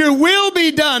 let your will be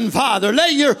done, Father.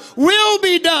 Let your will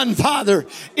be done, Father.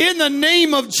 In the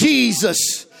name of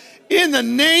Jesus. In the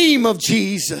name of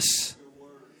Jesus.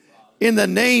 In the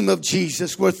name of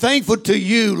Jesus. We're thankful to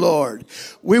you, Lord.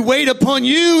 We wait upon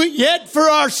you yet for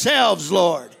ourselves,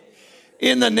 Lord.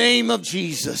 In the name of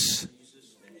Jesus.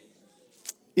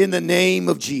 In the name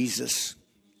of Jesus.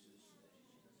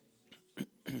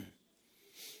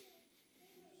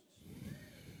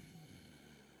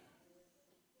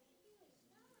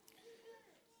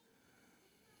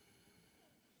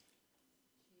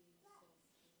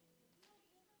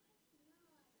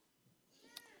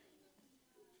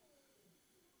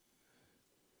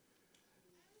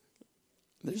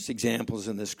 There's examples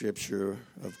in the scripture,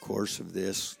 of course, of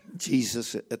this.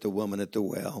 Jesus at the woman at the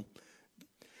well.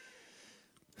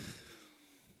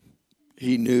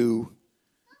 He knew,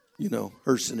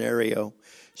 her scenario.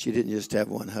 She didn't just have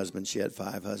one husband. She had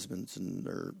 5 husbands. And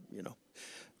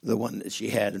the one that she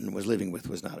had and was living with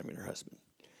was not even her husband.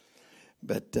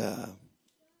 But,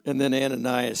 and then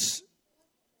Ananias,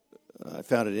 I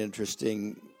found it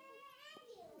interesting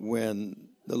when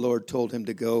the Lord told him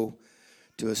to go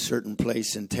to a certain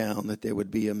place in town, that there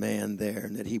would be a man there,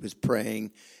 and that he was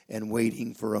praying and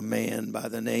waiting for a man by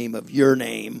the name of your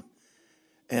name,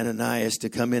 Ananias, to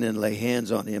come in and lay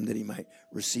hands on him that he might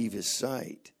receive his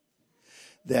sight.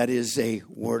 That is a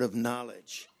word of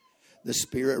knowledge. The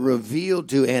Spirit revealed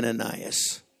to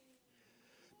Ananias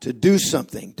to do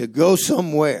something, to go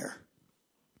somewhere.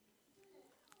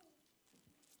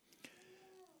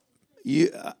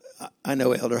 I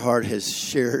know Elder Hart has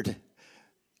shared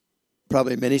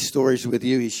probably many stories with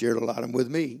you. He shared a lot of them with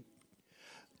me.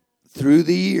 Through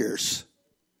the years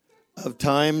of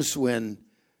times when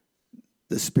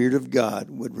the Spirit of God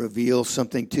would reveal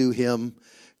something to him,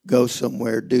 go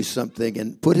somewhere, do something,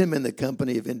 and put him in the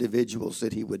company of individuals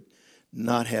that he would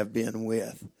not have been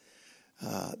with.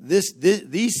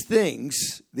 These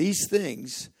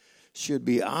things should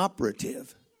be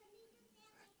operative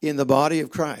in the body of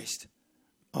Christ.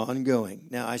 Ongoing.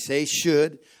 Now, I say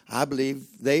should. I believe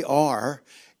they are.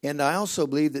 And I also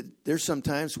believe that there's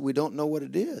sometimes we don't know what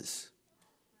it is.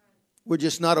 We're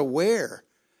just not aware.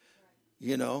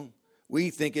 We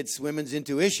think it's women's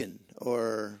intuition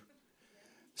or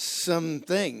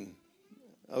something.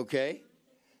 Okay?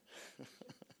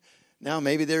 Now,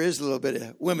 maybe there is a little bit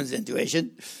of women's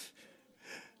intuition.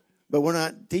 But we're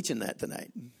not teaching that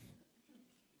tonight.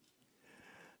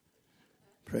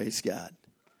 Praise God.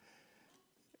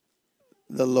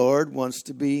 The Lord wants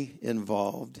to be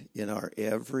involved in our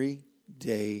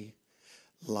everyday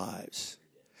lives.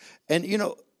 And,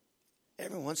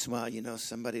 every once in a while,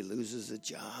 somebody loses a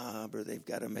job or they've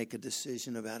got to make a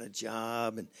decision about a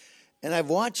job. And I've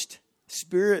watched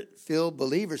Spirit-filled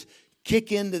believers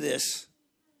kick into this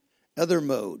other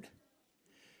mode.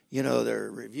 They're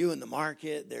reviewing the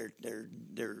market. They're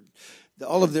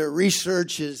all of their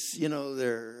research is,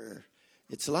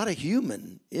 it's a lot of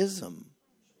humanism.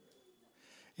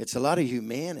 It's a lot of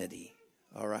humanity,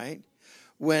 all right?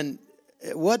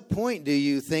 At what point do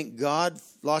you think God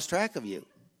lost track of you?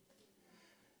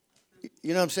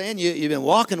 You know what I'm saying? You've been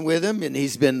walking with him, and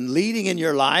he's been leading in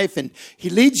your life, and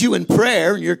he leads you in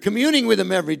prayer, and you're communing with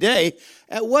him every day.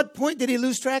 At what point did he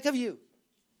lose track of you?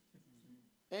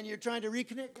 And you're trying to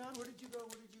reconnect. God, where did you go?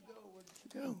 Where did you go? Where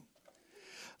did you go?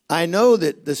 I know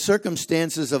that the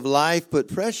circumstances of life put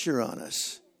pressure on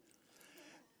us.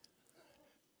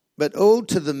 But oh,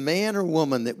 to the man or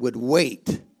woman that would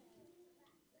wait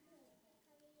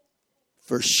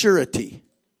for surety,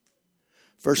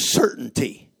 for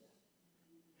certainty,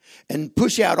 and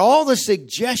push out all the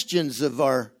suggestions of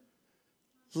our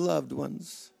loved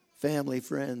ones, family,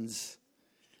 friends,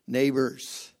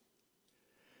 neighbors,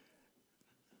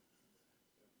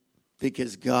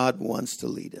 because God wants to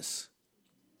lead us.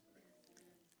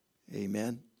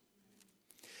 Amen.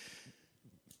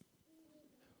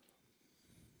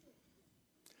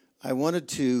 I wanted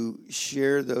to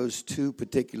share those 2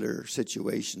 particular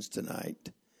situations tonight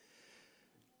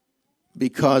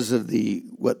because of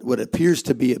what appears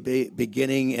to be a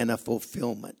beginning and a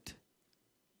fulfillment.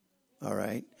 All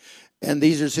right? And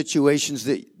these are situations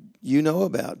that you know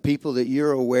about, people that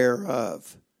you're aware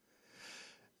of.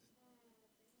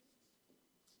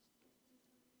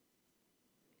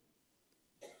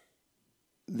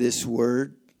 this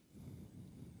word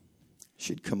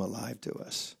should come alive to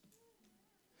us.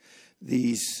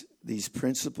 These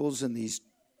principles and these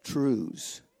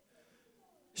truths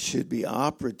should be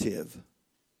operative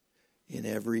in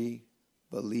every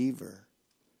believer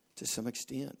to some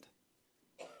extent.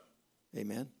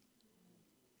 Amen?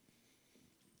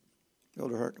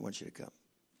 Elder Hart, I want you to come.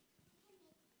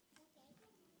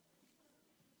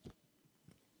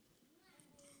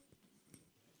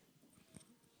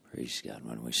 Praise God.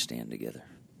 Why don't we stand together?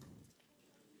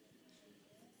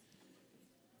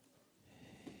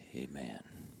 Amen.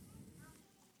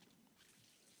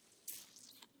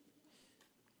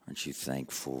 Aren't you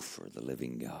thankful for the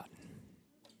living God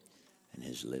and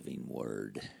His living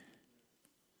Word?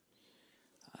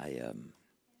 Why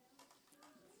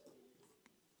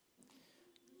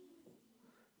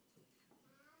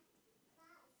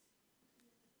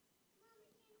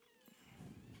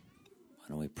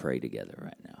don't we pray together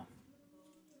right now?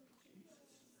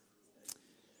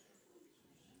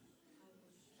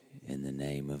 In the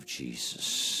name of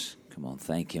Jesus. Come on,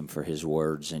 thank Him for His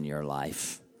words in your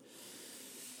life.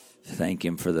 Thank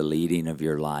Him for the leading of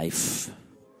your life.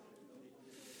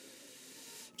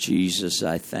 Jesus,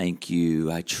 I thank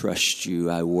You. I trust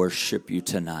You. I worship You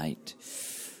tonight.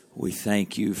 We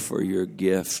thank You for Your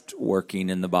gift working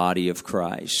in the body of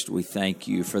Christ. We thank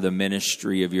You for the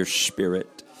ministry of Your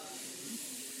Spirit.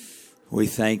 We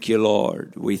thank You,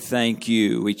 Lord. We thank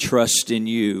You. We trust in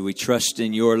You. We trust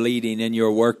in Your leading and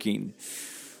Your working.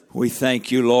 We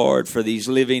thank You, Lord, for these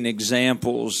living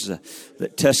examples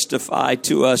that testify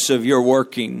to us of Your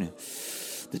working,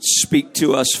 that speak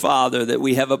to us, Father, that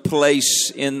we have a place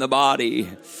in the body,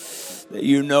 that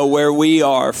You know where we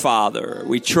are, Father.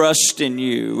 We trust in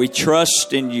You. We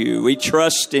trust in You. We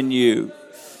trust in You.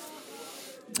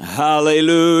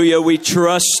 Hallelujah. We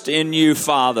trust in You,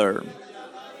 Father.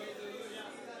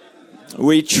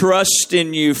 We trust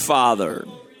in You, Father.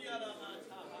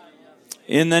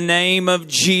 In the name of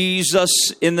Jesus,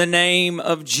 in the name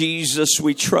of Jesus,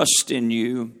 we trust in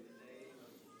You.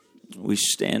 We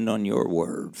stand on Your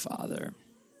word, Father.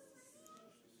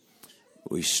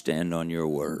 We stand on Your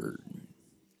word.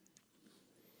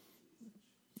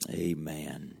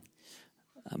 Amen.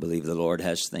 I believe the Lord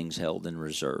has things held in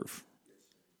reserve.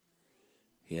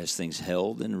 He has things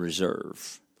held in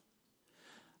reserve.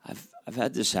 I've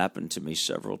had this happen to me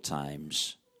several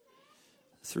times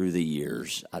through the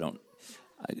years.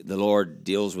 The Lord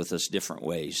deals with us different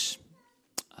ways.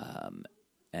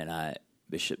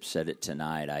 Bishop said it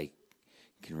tonight, I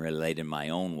can relate in my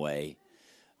own way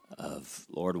of,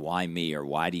 Lord, why me? Or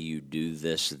why do You do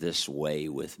this way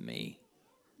with me?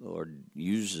 The Lord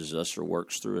uses us or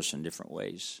works through us in different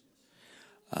ways.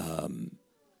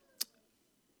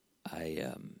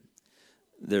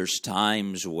 There's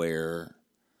times where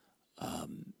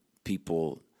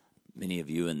people, many of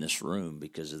you in this room,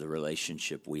 because of the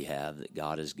relationship we have that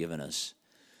God has given us,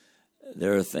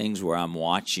 there are things where I'm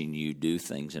watching you do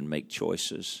things and make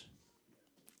choices.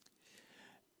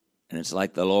 And it's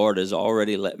like the Lord has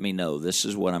already let me know this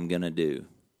is what I'm going to do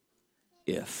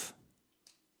if.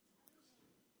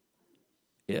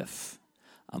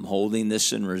 I'm holding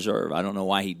this in reserve. I don't know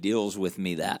why He deals with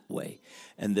me that way.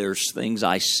 And there's things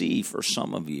I see for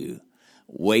some of you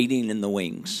waiting in the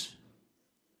wings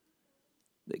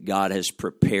that God has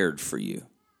prepared for you.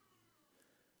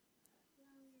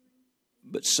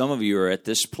 But some of you are at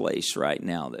this place right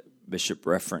now that Bishop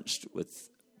referenced with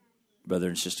Brother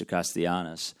and Sister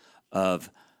Castellanos of,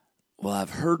 well, I've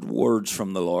heard words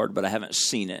from the Lord, but I haven't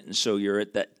seen it. And so you're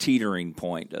at that teetering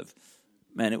point of,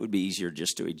 man, it would be easier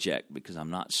just to eject because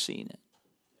I'm not seeing it.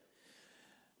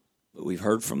 But we've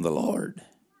heard from the Lord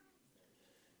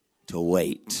to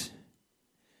wait.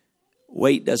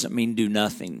 Wait doesn't mean do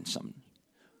nothing.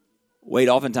 Wait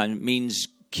oftentimes means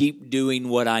keep doing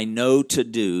what I know to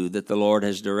do that the Lord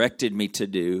has directed me to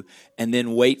do, and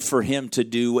then wait for Him to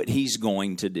do what He's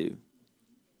going to do.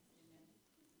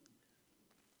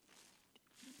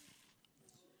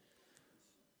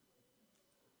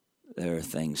 There are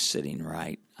things sitting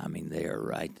right. I mean, they are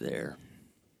right there.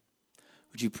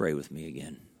 Would you pray with me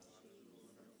again?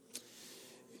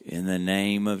 In the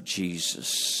name of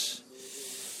Jesus.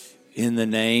 In the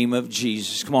name of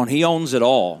Jesus. Come on, He owns it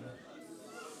all.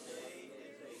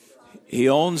 He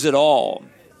owns it all.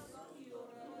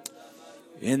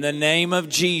 In the name of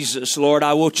Jesus, Lord,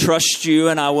 I will trust You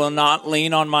and I will not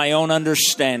lean on my own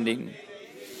understanding.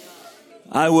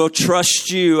 I will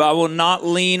trust You. I will not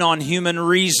lean on human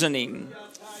reasoning.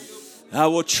 I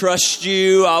will trust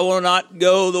You. I will not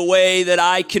go the way that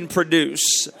I can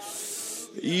produce.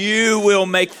 You will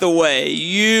make the way.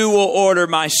 You will order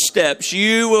my steps.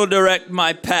 You will direct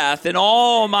my path. In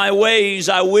all my ways,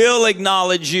 I will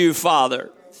acknowledge you, Father.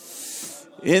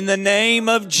 In the name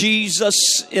of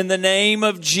Jesus, in the name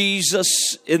of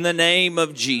Jesus, in the name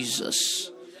of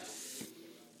Jesus.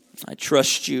 I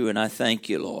trust you and I thank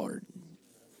you, Lord.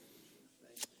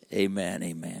 Amen,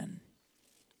 amen.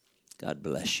 God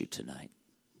bless you tonight.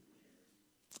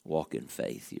 Walk in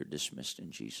faith. You're dismissed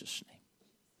in Jesus' name.